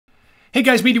Hey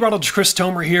guys, Meteorologist Chris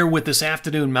Tomer here with this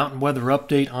afternoon mountain weather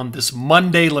update on this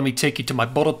Monday. Let me take you to my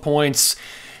bullet points.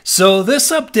 So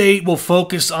this update will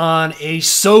focus on a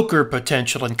soaker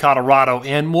potential in Colorado,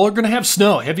 and we're going to have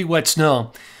snow, heavy wet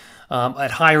snow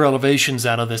at higher elevations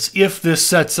out of this if this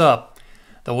sets up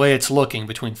the way it's looking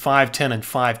between 510 and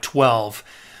 512.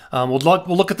 We'll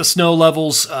look at the snow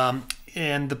levels,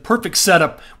 and the perfect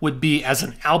setup would be as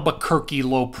an Albuquerque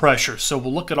low pressure. So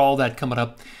we'll look at all that coming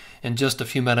up in just a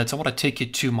few minutes. I want to take you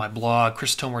to my blog,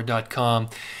 christomer.com,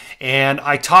 and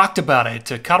I talked about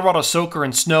it. Colorado soaker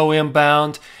and snow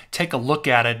inbound. Take a look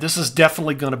at it. This is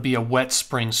definitely going to be a wet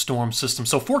spring storm system.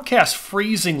 So forecast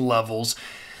freezing levels.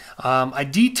 I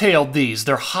detailed these.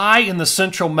 They're high in the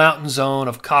central mountain zone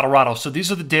of Colorado. So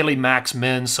these are the daily max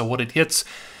min. So what it hits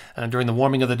during the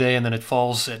warming of the day, and then it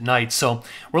falls at night. So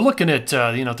we're looking at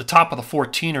the top of the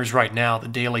 14ers right now. The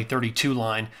daily 32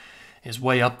 line is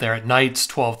way up there. At night, it's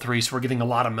 12.3, so we're getting a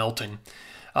lot of melting.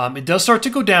 It does start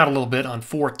to go down a little bit on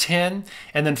 410,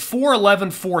 and then 411,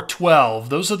 412.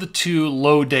 Those are the two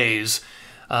low days.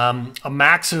 A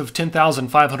max of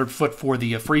 10,500 foot for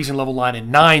the freezing level line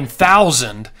and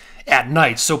 9,000 at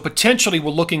night. So potentially we're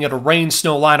looking at a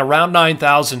rain-snow line around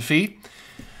 9,000 feet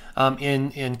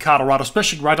in Colorado,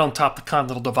 especially right on top of the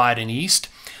Continental Divide and east.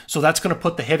 So that's going to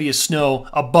put the heaviest snow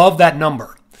above that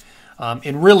number.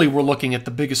 And really, we're looking at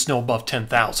the biggest snow above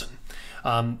 10,000.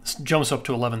 Jumps up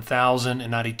to 11,000 and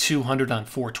 9,200 on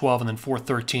 412, and then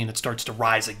 413, it starts to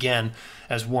rise again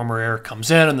as warmer air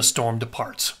comes in and the storm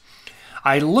departs.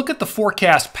 I look at the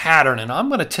forecast pattern, and I'm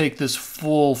going to take this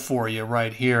full for you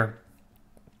right here.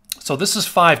 So this is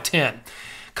 510.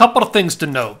 Couple of things to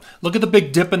note. Look at the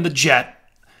big dip in the jet.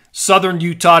 Southern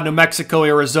Utah, New Mexico,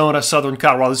 Arizona, southern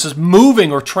Colorado. This is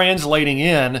moving or translating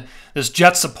in this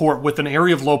jet support with an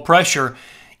area of low pressure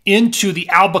into the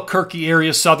Albuquerque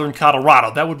area, southern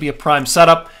Colorado. That would be a prime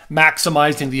setup,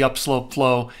 maximizing the upslope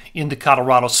flow into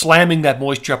Colorado, slamming that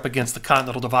moisture up against the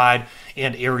Continental Divide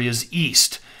and areas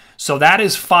east. So that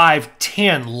is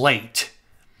 510 late.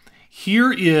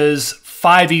 Here is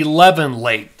 511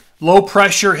 late. Low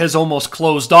pressure has almost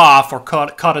closed off or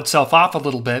cut itself off a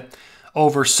little bit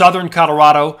over southern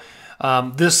Colorado.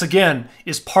 This, again,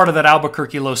 is part of that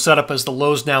Albuquerque low setup as the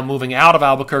low's now moving out of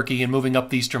Albuquerque and moving up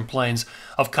the eastern plains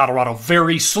of Colorado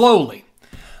very slowly.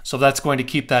 So that's going to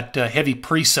keep that heavy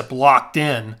precip locked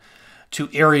in to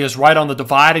areas right on the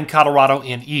divide in Colorado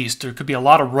and east. There could be a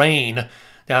lot of rain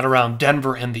down around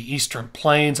Denver and the eastern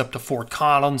plains up to Fort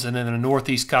Collins and then in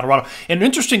northeast Colorado. And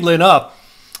interestingly enough,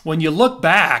 when you look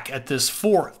back at this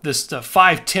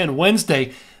 510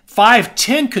 Wednesday,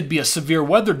 510 could be a severe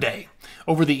weather day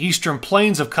over the eastern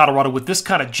plains of Colorado with this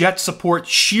kind of jet support,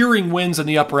 shearing winds in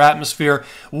the upper atmosphere,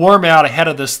 warm out ahead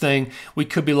of this thing. We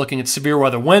could be looking at severe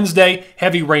weather Wednesday,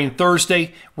 heavy rain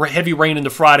Thursday, heavy rain into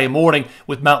Friday morning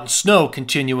with mountain snow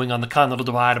continuing on the Continental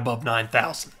Divide above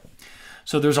 9,000.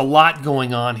 So there's a lot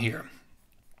going on here.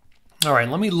 All right,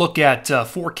 let me look at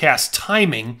forecast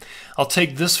timing. I'll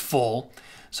take this full.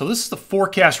 So this is the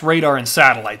forecast radar and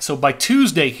satellite. So by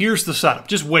Tuesday, here's the setup.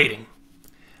 Just waiting.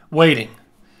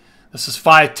 This is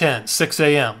 5:10, 6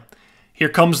 a.m. Here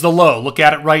comes the low. Look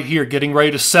at it right here, getting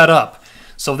ready to set up.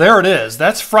 So there it is.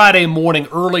 That's Friday morning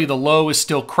early. The low is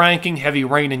still cranking. Heavy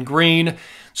rain in green,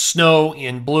 snow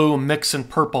in blue, mix in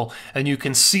purple. And you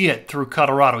can see it through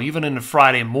Colorado, even into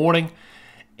Friday morning.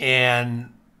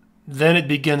 And then it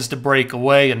begins to break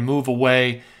away and move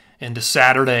away into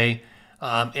Saturday.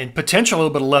 And potentially a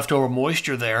little bit of leftover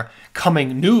moisture there,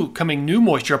 coming new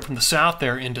moisture up from the south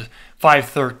there into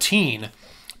 513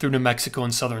 through New Mexico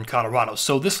and southern Colorado.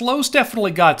 So this low's definitely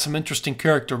got some interesting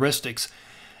characteristics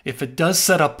if it does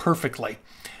set up perfectly.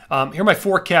 Here are my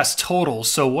forecast totals.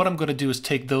 So what I'm going to do is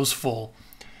take those full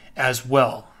as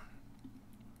well.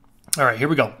 All right, here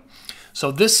we go.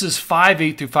 So this is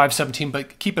 5/8 through 5/17,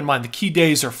 but keep in mind the key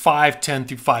days are 5/10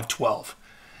 through 5/12.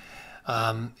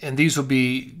 And these will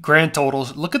be grand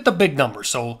totals. Look at the big numbers.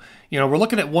 So, we're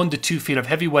looking at 1 to 2 feet of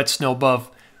heavy wet snow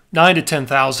above 9 to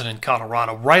 10,000 in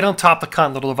Colorado, right on top of the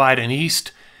Continental Divide and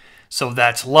east. So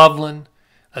that's Loveland,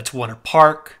 that's Winter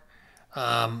Park.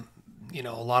 A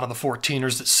lot of the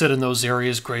 14ers that sit in those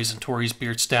areas, Grays and Torreys,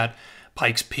 Beardstadt,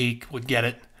 Pikes Peak would get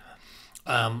it.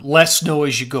 Less snow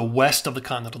as you go west of the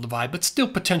Continental Divide, but still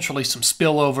potentially some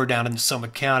spillover down into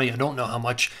Summit County. I don't know how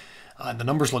much. The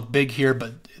numbers look big here,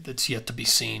 but it's yet to be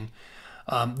seen.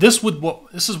 This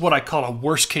is what I call a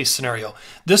worst-case scenario.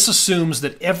 This assumes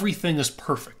that everything is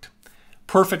perfect.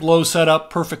 Perfect low setup,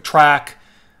 perfect track,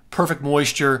 perfect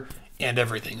moisture, and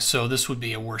everything. So this would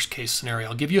be a worst-case scenario.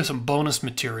 I'll give you some bonus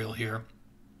material here.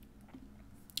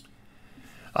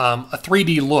 A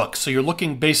 3D look. So you're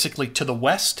looking basically to the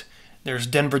west There's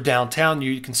Denver downtown.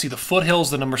 You can see the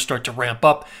foothills. The numbers start to ramp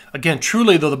up. Again,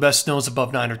 truly, though, the best snow is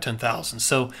above 9 or 10,000.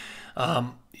 So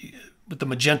with the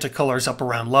magenta colors up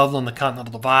around Loveland, the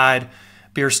Continental Divide,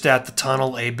 Bierstadt, the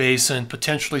Tunnel, A Basin,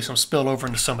 potentially some spillover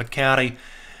into Summit County.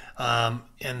 And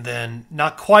then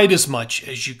not quite as much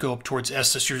as you go up towards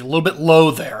Estes. You're a little bit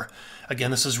low there. Again,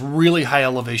 this is really high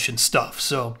elevation stuff.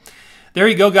 So there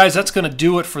you go, guys. That's going to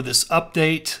do it for this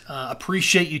update.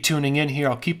 Appreciate you tuning in here.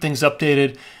 I'll keep things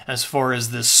updated as far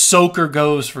as this soaker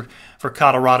goes for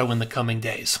Colorado in the coming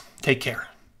days. Take care.